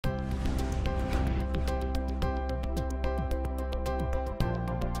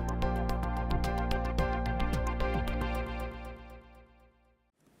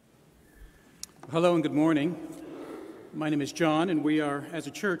Hello and good morning. My name is John, and we are, as a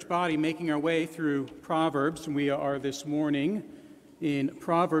church body, making our way through Proverbs. We are this morning in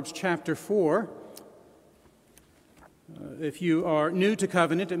Proverbs chapter 4. If you are new to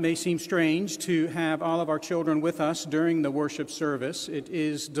Covenant, it may seem strange to have all of our children with us during the worship service. It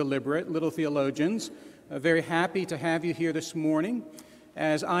is deliberate. Little theologians, very happy to have you here this morning.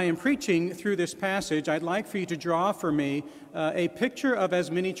 As I am preaching through this passage, I'd like for you to draw for me a picture of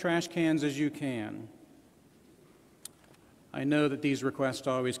as many trash cans as you can. I know that these requests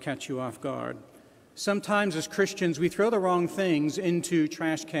always catch you off guard. Sometimes as Christians, we throw the wrong things into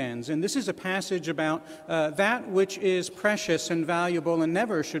trash cans, and this is a passage about that which is precious and valuable and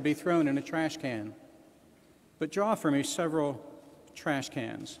never should be thrown in a trash can. But draw for me several trash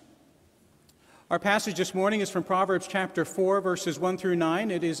cans. Our passage this morning is from Proverbs chapter 4, verses 1 through 9.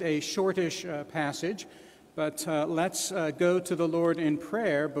 It is a shortish passage, but let's go to the Lord in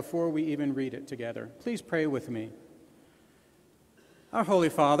prayer before we even read it together. Please pray with me. Our Holy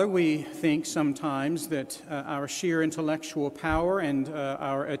Father, we think sometimes that our sheer intellectual power and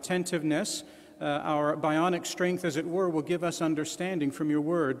our attentiveness, our bionic strength, as it were, will give us understanding from your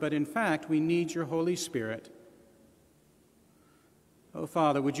word, but in fact, we need your Holy Spirit. Oh,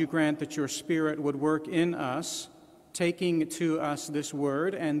 Father, would you grant that your Spirit would work in us, taking to us this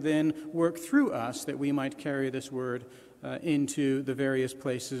word, and then work through us that we might carry this word into the various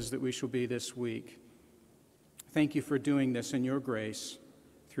places that we shall be this week. Thank you for doing this in your grace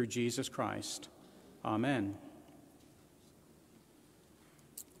through Jesus Christ. Amen.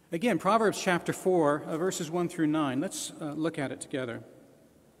 Again, Proverbs chapter 4, verses 1 through 9. Let's look at it together.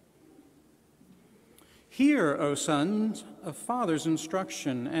 Hear, O sons, a father's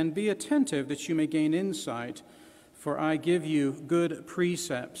instruction, and be attentive that you may gain insight. For I give you good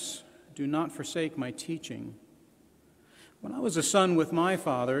precepts. Do not forsake my teaching. When I was a son with my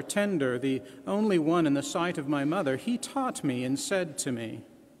father, tender, the only one in the sight of my mother, he taught me and said to me,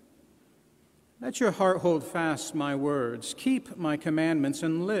 let your heart hold fast my words. Keep my commandments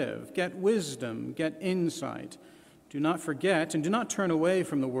and live. Get wisdom, get insight. Do not forget and do not turn away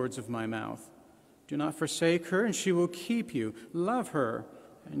from the words of my mouth. Do not forsake her, and she will keep you. Love her,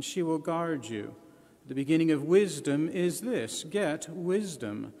 and she will guard you. The beginning of wisdom is this: get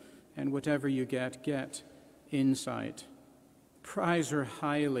wisdom, and whatever you get insight. Prize her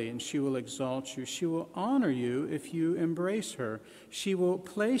highly, and she will exalt you. She will honor you if you embrace her. She will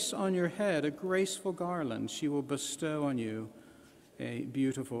place on your head a graceful garland. She will bestow on you a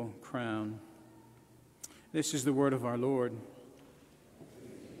beautiful crown. This is the word of our Lord.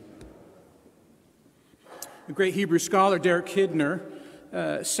 The great Hebrew scholar Derek Kidner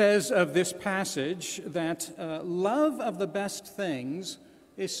says of this passage that love of the best things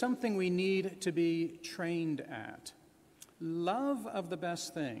is something we need to be trained at. Love of the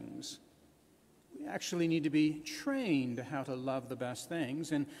best things. We actually need to be trained how to love the best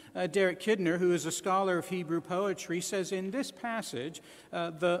things. And Derek Kidner, who is a scholar of Hebrew poetry, says in this passage,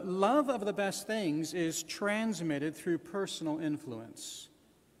 the love of the best things is transmitted through personal influence.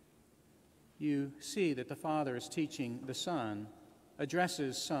 You see that the Father is teaching the Son,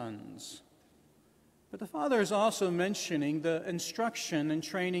 addresses sons. But the Father is also mentioning the instruction and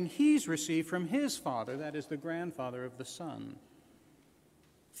training he's received from his Father, that is the grandfather of the Son.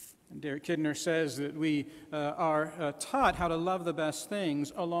 And Derek Kidner says that we are taught how to love the best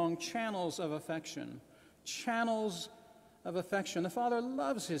things along channels of affection. Channels of affection. The Father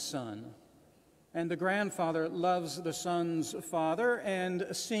loves his Son. And the grandfather loves the son's father, and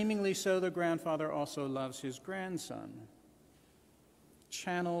seemingly so the grandfather also loves his grandson.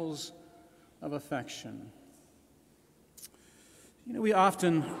 Channels of affection. You know, we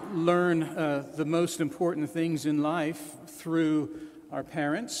often learn the most important things in life through our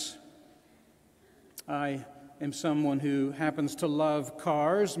parents. I am someone who happens to love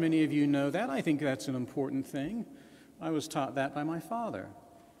cars. Many of you know that. I think that's an important thing. I was taught that by my father.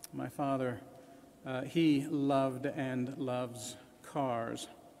 My father he loved and loves cars.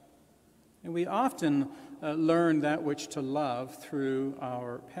 And we often learn that which to love through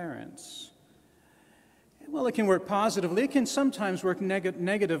our parents. Well, it can work positively. It can sometimes work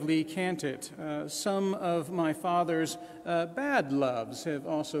negatively, can't it? Some of my father's bad loves have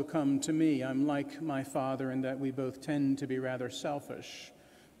also come to me. I'm like my father in that we both tend to be rather selfish.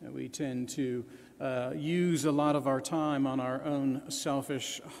 We tend to use a lot of our time on our own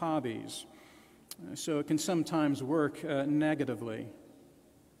selfish hobbies. So it can sometimes work negatively.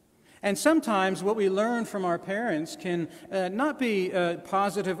 And sometimes what we learn from our parents can not be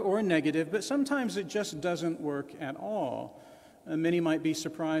positive or negative, but sometimes it just doesn't work at all. Many might be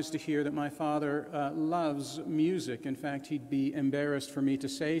surprised to hear that my father loves music. In fact, he'd be embarrassed for me to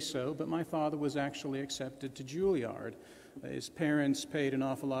say so, but my father was actually accepted to Juilliard. His parents paid an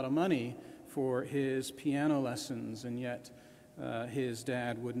awful lot of money for his piano lessons, and yet his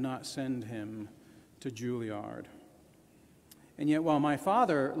dad would not send him to Juilliard. And yet, while my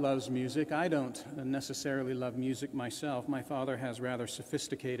father loves music, I don't necessarily love music myself. My father has rather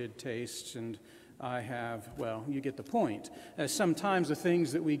sophisticated tastes, and I have, well, you get the point. Sometimes the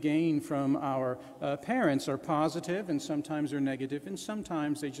things that we gain from our parents are positive, and sometimes they're negative, and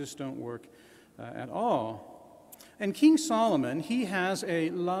sometimes they just don't work at all. And King Solomon, he has a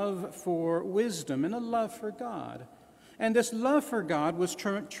love for wisdom and a love for God. And this love for God was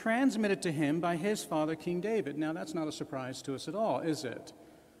transmitted to him by his father, King David. Now, that's not a surprise to us at all, is it?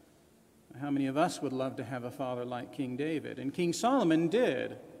 How many of us would love to have a father like King David? And King Solomon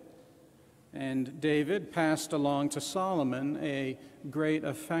did. And David passed along to Solomon a great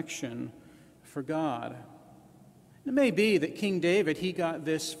affection for God. It may be that King David, he got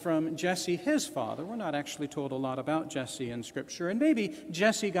this from Jesse, his father. We're not actually told a lot about Jesse in Scripture. And maybe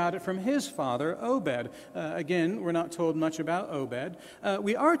Jesse got it from his father, Obed. Again, we're not told much about Obed.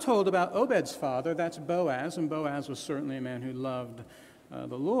 We are told about Obed's father, that's Boaz, and Boaz was certainly a man who loved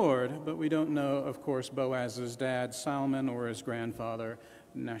the Lord. But we don't know, of course, Boaz's dad, Salmon, or his grandfather,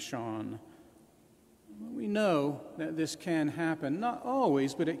 Nahshon. We know that this can happen, not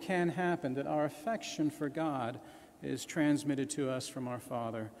always, but it can happen, that our affection for God is transmitted to us from our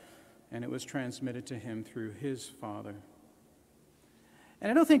Father, and it was transmitted to him through his Father. And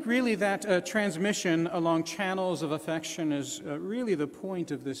I don't think really that transmission along channels of affection is really the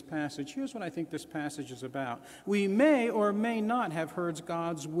point of this passage. Here's what I think this passage is about. We may or may not have heard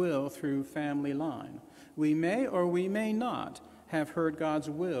God's will through family line. We may or we may not have heard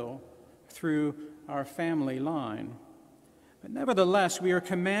God's will through our family line. But nevertheless, we are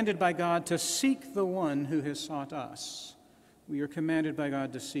commanded by God to seek the one who has sought us. We are commanded by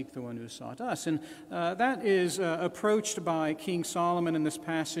God to seek the one who has sought us. And that is approached by King Solomon in this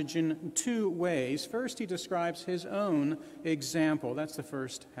passage in two ways. First, he describes his own example. That's the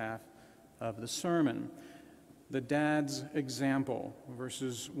first half of the sermon. The dad's example,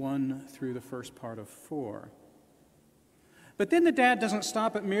 verses 1 through the first part of 4. But then the dad doesn't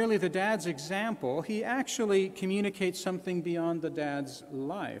stop at merely the dad's example. He actually communicates something beyond the dad's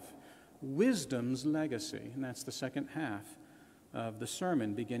life, wisdom's legacy. And that's the second half of the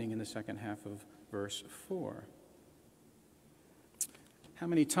sermon, beginning in the second half of verse 4. How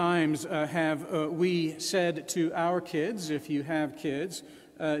many times have we said to our kids, if you have kids,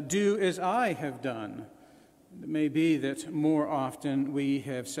 do as I have done? It may be that more often we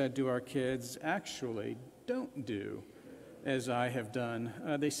have said to our kids, actually, don't do as I have done.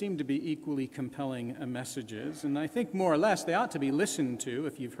 They seem to be equally compelling messages, and I think more or less they ought to be listened to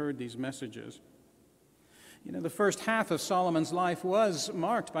if you've heard these messages. You know, the first half of Solomon's life was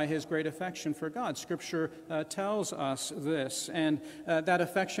marked by his great affection for God. Scripture tells us this, and that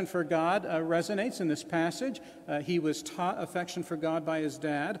affection for God resonates in this passage. He was taught affection for God by his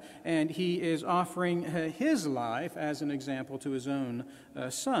dad, and he is offering his life as an example to his own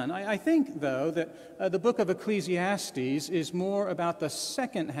son. I think, though, that the book of Ecclesiastes is more about the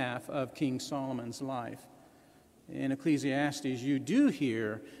second half of King Solomon's life. In Ecclesiastes, you do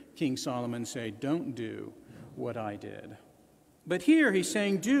hear King Solomon say, don't do what I did. But here he's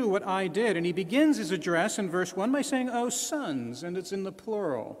saying, do what I did. And he begins his address in verse 1 by saying, oh, sons, and it's in the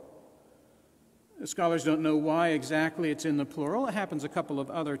plural. The scholars don't know why exactly it's in the plural. It happens a couple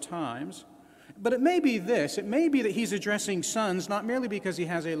of other times. But it may be this. It may be that he's addressing sons not merely because he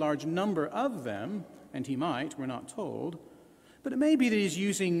has a large number of them, and he might, we're not told, but it may be that he's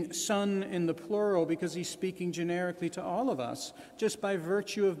using son in the plural because he's speaking generically to all of us, just by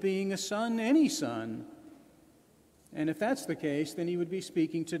virtue of being a son, any son. And if that's the case, then he would be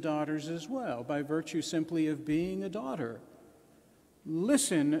speaking to daughters as well, by virtue simply of being a daughter.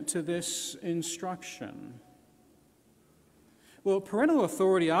 Listen to this instruction. Well, parental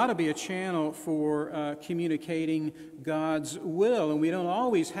authority ought to be a channel for communicating God's will, and we don't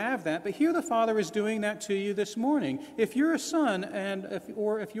always have that, but here the Father is doing that to you this morning. If you're a son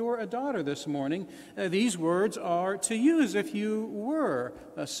or if you're a daughter this morning, these words are to you as if you were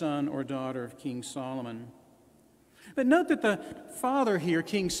a son or daughter of King Solomon. But note that the father here,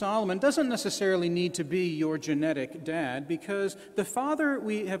 King Solomon, doesn't necessarily need to be your genetic dad, because the father,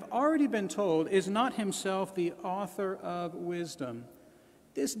 we have already been told, is not himself the author of wisdom.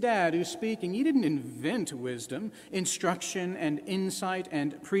 This dad who's speaking, he didn't invent wisdom, instruction and insight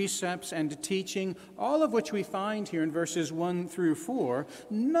and precepts and teaching, all of which we find here in verses 1 through 4.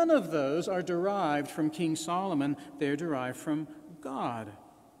 None of those are derived from King Solomon. They're derived from God.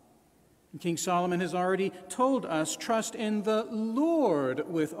 And King Solomon has already told us, trust in the Lord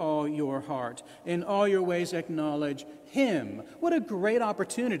with all your heart. In all your ways acknowledge Him. What a great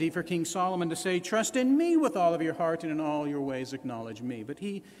opportunity for King Solomon to say, trust in me with all of your heart, and in all your ways acknowledge me. But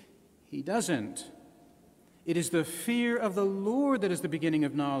he doesn't. It is the fear of the Lord that is the beginning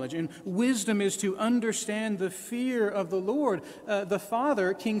of knowledge, and wisdom is to understand the fear of the Lord. The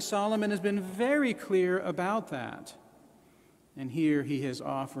father, King Solomon, has been very clear about that. And here he is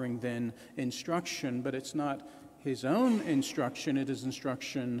offering then instruction, but it's not his own instruction, it is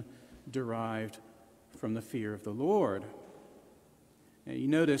instruction derived from the fear of the Lord. Now, you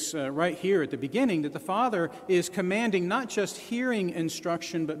notice right here at the beginning that the father is commanding not just hearing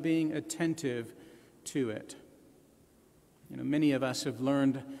instruction, but being attentive to it. You know, many of us have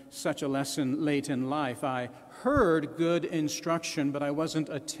learned such a lesson late in life. I heard good instruction, but I wasn't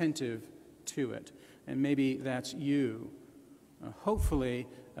attentive to it. And maybe that's you. Hopefully,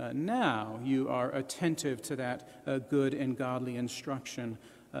 now you are attentive to that good and godly instruction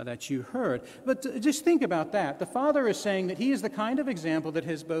that you heard. But just think about that. The Father is saying that He is the kind of example that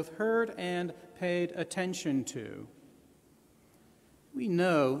has both heard and paid attention to. We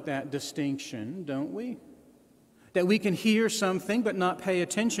know that distinction, don't we? That we can hear something but not pay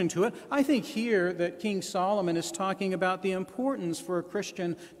attention to it. I think here that King Solomon is talking about the importance for a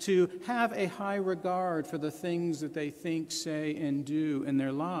Christian to have a high regard for the things that they think, say, and do in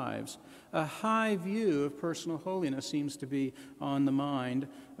their lives. A high view of personal holiness seems to be on the mind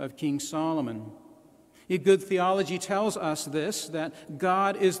of King Solomon. Good theology tells us this, that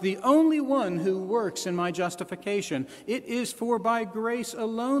God is the only one who works in my justification. It is for by grace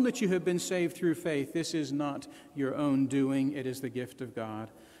alone that you have been saved through faith. This is not your own doing. It is the gift of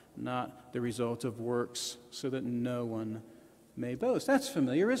God, not the result of works, so that no one may boast. That's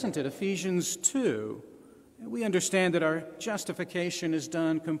familiar, isn't it? Ephesians 2. We understand that our justification is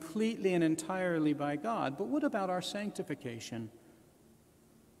done completely and entirely by God. But what about our sanctification?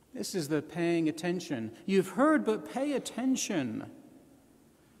 This is the paying attention. You've heard, but pay attention.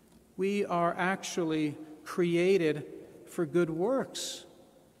 We are actually created for good works.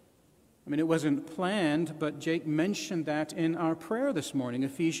 I mean, it wasn't planned, but Jake mentioned that in our prayer this morning.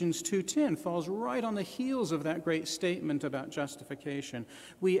 Ephesians 2:10 falls right on the heels of that great statement about justification.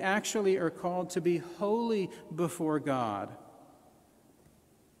 We actually are called to be holy before God.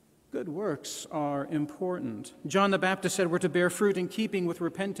 Good works are important. John the Baptist said we're to bear fruit in keeping with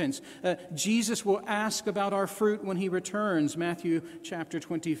repentance. Jesus will ask about our fruit when He returns, Matthew chapter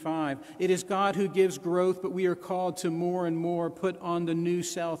 25. It is God who gives growth, but we are called to more and more put on the new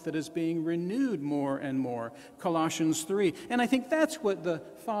self that is being renewed more and more, Colossians 3. And I think that's what the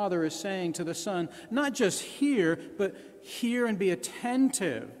Father is saying to the Son, not just hear, but hear and be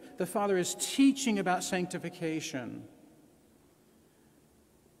attentive. The Father is teaching about sanctification.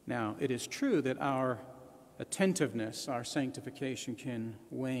 Now, it is true that our attentiveness, our sanctification can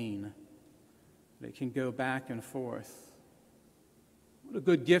wane. It can go back and forth. What a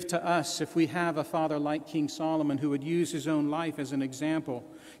good gift to us if we have a father like King Solomon who would use his own life as an example.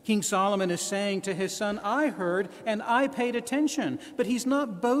 King Solomon is saying to his son, I heard and I paid attention. But he's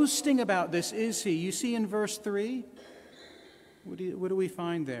not boasting about this, is he? You see in verse 3, what do we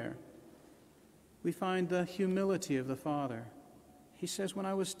find there? We find the humility of the father. He says, when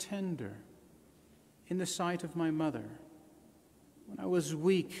I was tender in the sight of my mother, when I was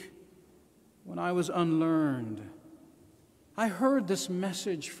weak, when I was unlearned, I heard this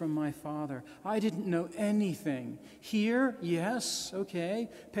message from my father. I didn't know anything. Hear? Yes,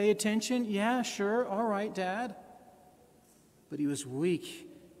 okay. Pay attention? Yeah, sure. All right, Dad. But he was weak.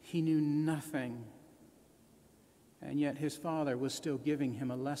 He knew nothing. And yet his father was still giving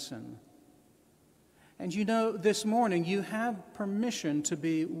him a lesson. And you know, this morning you have permission to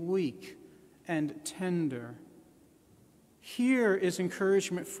be weak and tender. Here is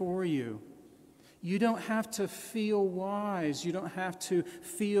encouragement for you. You don't have to feel wise. You don't have to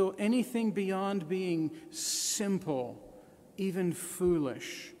feel anything beyond being simple, even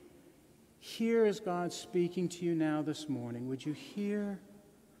foolish. Here is God speaking to you now this morning. Would you hear?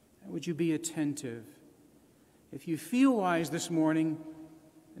 Would you be attentive? If you feel wise this morning,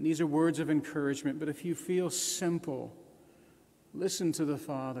 and these are words of encouragement, but if you feel simple, listen to the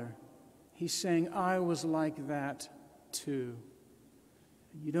Father. He's saying, I was like that too.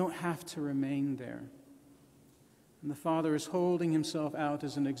 You don't have to remain there. And the Father is holding himself out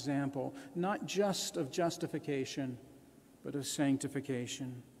as an example, not just of justification, but of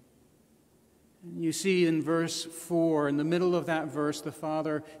sanctification. And you see in verse 4, in the middle of that verse, the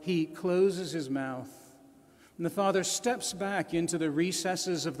Father, he closes his mouth. And the father steps back into the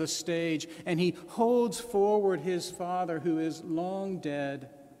recesses of the stage, and he holds forward his father who is long dead.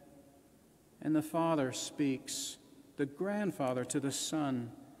 And the father speaks, the grandfather to the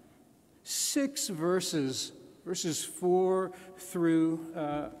son. 6 verses, verses 4 through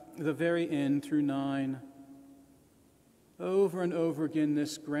the very end, through 9. Over and over again,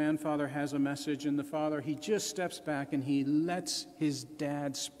 this grandfather has a message, and the father, he just steps back and he lets his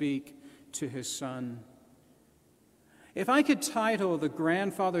dad speak to his son. If I could title the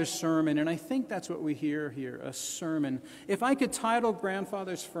grandfather's sermon, and I think that's what we hear here, a sermon. If I could title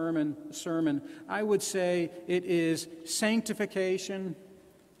grandfather's sermon, I would say it is sanctification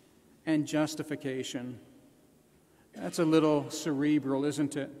and justification. That's a little cerebral,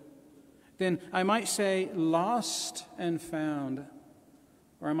 isn't it? Then I might say lost and found,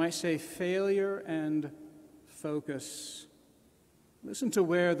 or I might say failure and focus. Listen to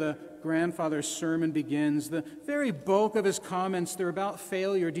where the grandfather's sermon begins. The very bulk of his comments, they're about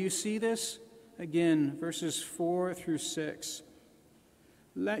failure. Do you see this? Again, verses 4 through 6.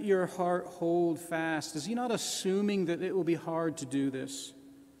 Let your heart hold fast. Is he not assuming that it will be hard to do this?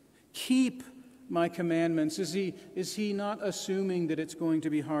 Keep my commandments. Is he not assuming that it's going to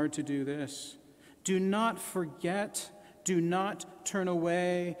be hard to do this? Do not forget. Do not turn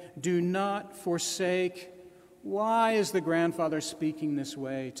away. Do not forsake. Why is the grandfather speaking this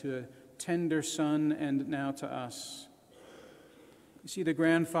way to a tender son and now to us? You see, the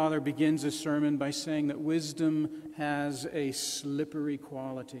grandfather begins his sermon by saying that wisdom has a slippery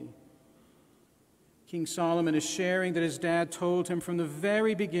quality. King Solomon is sharing that his dad told him from the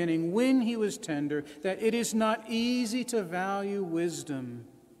very beginning, when he was tender, that it is not easy to value wisdom.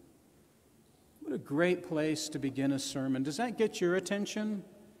 What a great place to begin a sermon. Does that get your attention?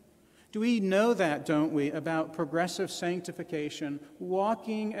 Do we know that, don't we, about progressive sanctification,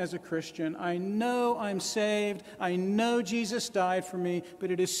 walking as a Christian? I know I'm saved. I know Jesus died for me,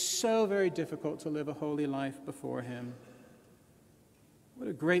 but it is so very difficult to live a holy life before him. What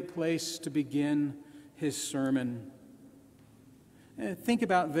a great place to begin his sermon. Think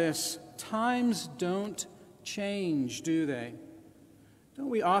about this. Times don't change, do they? Don't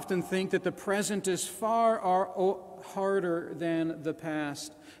we often think that the present is far harder than the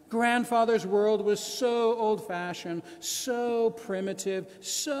past? Grandfather's world was so old-fashioned, so primitive,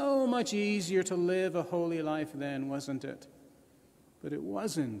 so much easier to live a holy life then, wasn't it? But it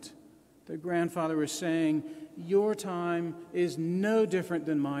wasn't. The grandfather was saying, your time is no different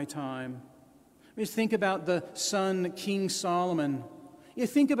than my time. I mean, think about the son, King Solomon. You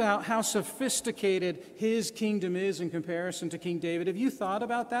think about how sophisticated his kingdom is in comparison to King David. Have you thought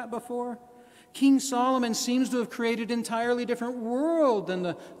about that before? King Solomon seems to have created an entirely different world than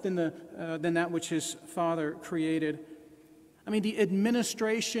that which his father created. I mean, the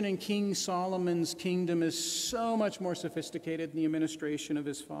administration in King Solomon's kingdom is so much more sophisticated than the administration of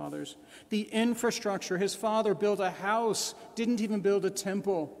his father's. The infrastructure, his father built a house, didn't even build a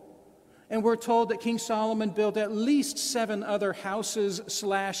temple. And we're told that King Solomon built at least 7 other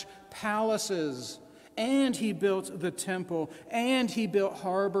houses/palaces. And he built the temple, and he built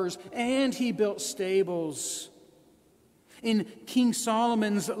harbors, and he built stables. In King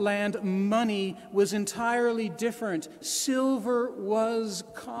Solomon's land, money was entirely different. Silver was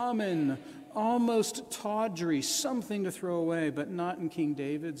common, almost tawdry, something to throw away, but not in King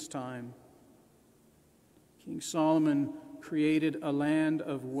David's time. King Solomon created a land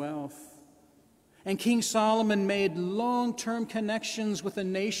of wealth. And King Solomon made long-term connections with the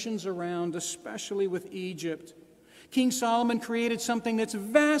nations around, especially with Egypt. King Solomon created something that's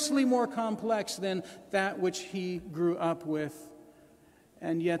vastly more complex than that which he grew up with.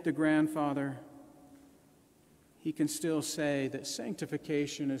 And yet the grandfather, he can still say that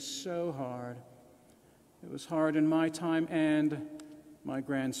sanctification is so hard. It was hard in my time, and my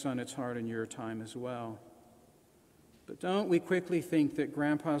grandson, it's hard in your time as well. But don't we quickly think that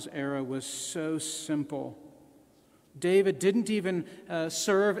Grandpa's era was so simple? David didn't even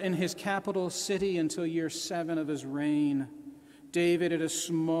serve in his capital city until year 7 of his reign. David had a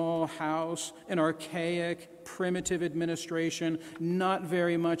small house, an archaic, primitive administration, not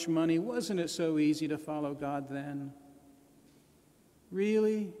very much money. Wasn't it so easy to follow God then?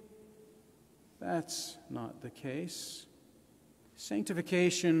 Really? That's not the case.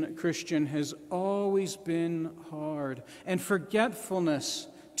 Sanctification, Christian, has always been hard. And forgetfulness,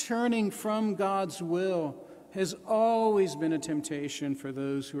 turning from God's will, has always been a temptation for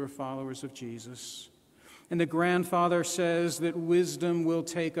those who are followers of Jesus. And the grandfather says that wisdom will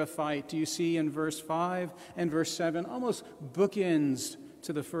take a fight. Do you see in verse 5 and verse 7, almost bookends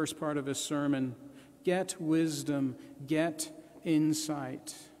to the first part of his sermon. Get wisdom, get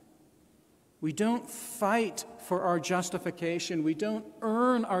insight. We don't fight for our justification. We don't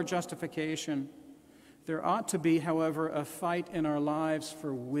earn our justification. There ought to be, however, a fight in our lives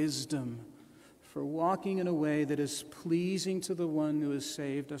for wisdom, for walking in a way that is pleasing to the one who has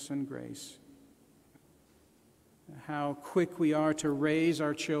saved us in grace. How quick we are to raise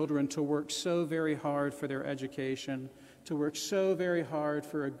our children to work so very hard for their education, to work so very hard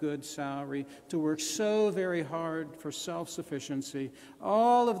for a good salary, to work so very hard for self-sufficiency.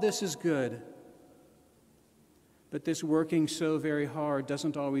 All of this is good. But this working so very hard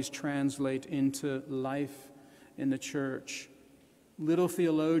doesn't always translate into life in the church. Little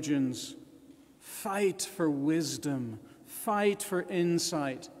theologians, fight for wisdom, fight for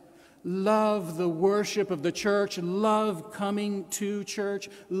insight. Love the worship of the church. Love coming to church.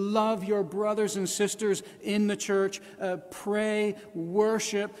 Love your brothers and sisters in the church. Pray,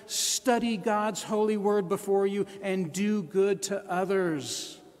 worship, study God's holy word before you, and do good to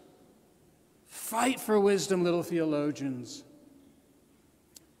others. Fight for wisdom, little theologians.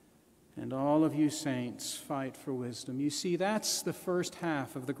 And all of you saints, fight for wisdom. You see, that's the first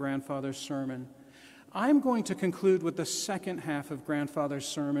half of the grandfather's sermon. I'm going to conclude with the second half of grandfather's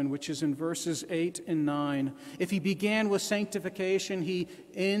sermon, which is in verses 8 and 9. If he began with sanctification, he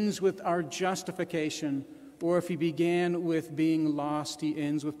ends with our justification. Or if he began with being lost, he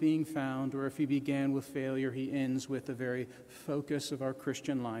ends with being found. Or if he began with failure, he ends with the very focus of our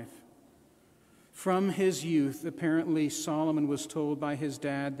Christian life. From his youth, apparently Solomon was told by his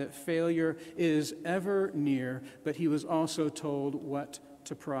dad that failure is ever near, but he was also told what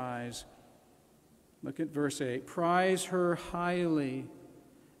to prize. Look at verse 8. Prize her highly,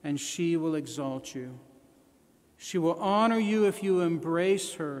 and she will exalt you. She will honor you if you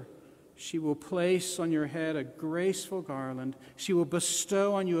embrace her. She will place on your head a graceful garland. She will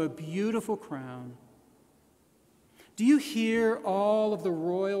bestow on you a beautiful crown. Do you hear all of the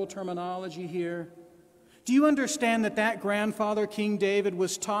royal terminology here? Do you understand that grandfather, King David,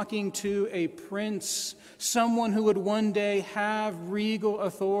 was talking to a prince, someone who would one day have regal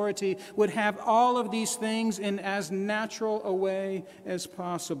authority, would have all of these things in as natural a way as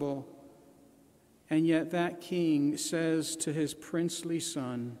possible? And yet that king says to his princely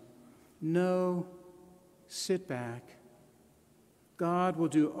son, "No, sit back. God will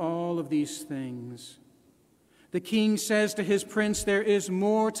do all of these things." The king says to his prince, there is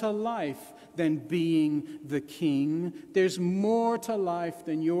more to life than being the king. There's more to life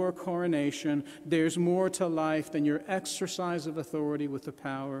than your coronation. There's more to life than your exercise of authority with the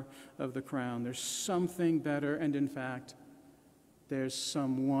power of the crown. There's something better, and in fact, there's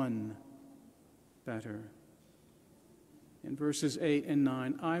someone better. In verses 8 and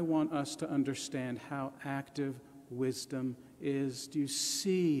 9, I want us to understand how active wisdom is. Do you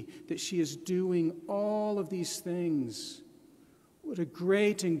see that she is doing all of these things? What a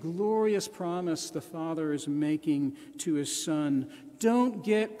great and glorious promise the Father is making to his Son. Don't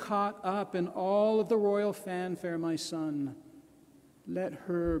get caught up in all of the royal fanfare, my son. Let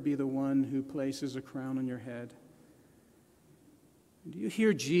her be the one who places a crown on your head. Do you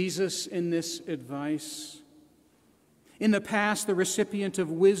hear Jesus in this advice? In the past, the recipient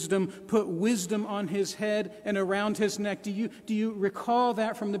of wisdom put wisdom on his head and around his neck. Do you recall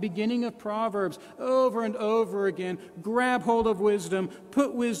that from the beginning of Proverbs? Over and over again, grab hold of wisdom,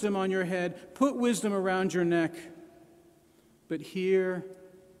 put wisdom on your head, put wisdom around your neck. But here,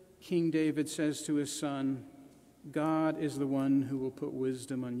 King David says to his son, God is the one who will put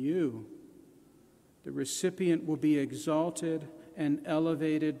wisdom on you. The recipient will be exalted and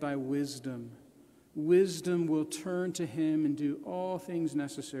elevated by wisdom. Wisdom will turn to him and do all things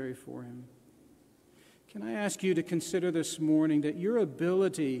necessary for him. Can I ask you to consider this morning that your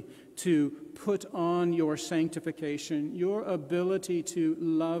ability to put on your sanctification, your ability to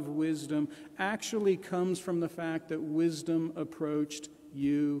love wisdom, actually comes from the fact that wisdom approached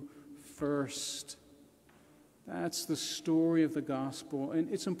you first. That's the story of the gospel. And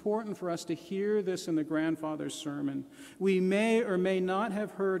it's important for us to hear this in the grandfather's sermon. We may or may not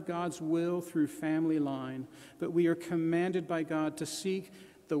have heard God's will through family line, but we are commanded by God to seek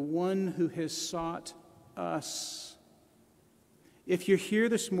the one who has sought us. If you're here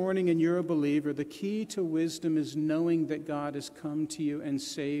this morning and you're a believer, the key to wisdom is knowing that God has come to you and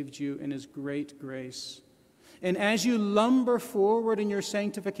saved you in his great grace. And as you lumber forward in your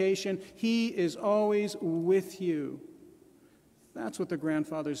sanctification, he is always with you. That's what the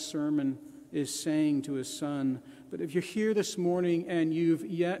grandfather's sermon is saying to his son. But if you're here this morning and you've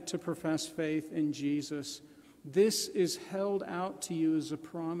yet to profess faith in Jesus, this is held out to you as a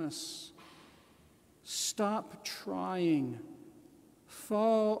promise. Stop trying.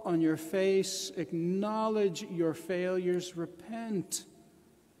 Fall on your face. Acknowledge your failures. Repent.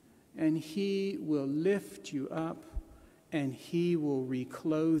 and he will lift you up, and he will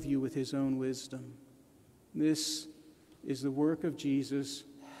reclothe you with his own wisdom. This is the work of Jesus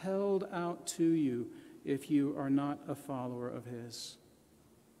held out to you if you are not a follower of his.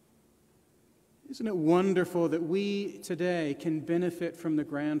 Isn't it wonderful that we today can benefit from the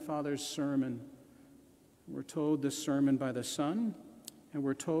grandfather's sermon? We're told this sermon by the Son, and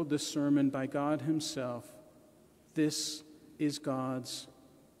we're told this sermon by God himself. This is God's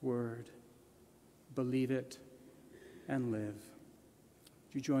word. Believe it and live.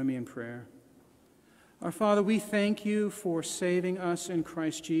 Would you join me in prayer? Our Father, we thank you for saving us in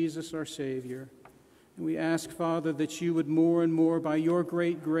Christ Jesus, our Savior. And we ask, Father, that you would more and more, by your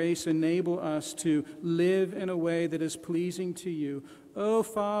great grace, enable us to live in a way that is pleasing to you. Oh,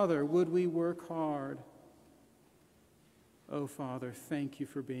 Father, would we work hard? Oh, Father, thank you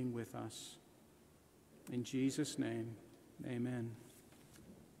for being with us. In Jesus' name, amen.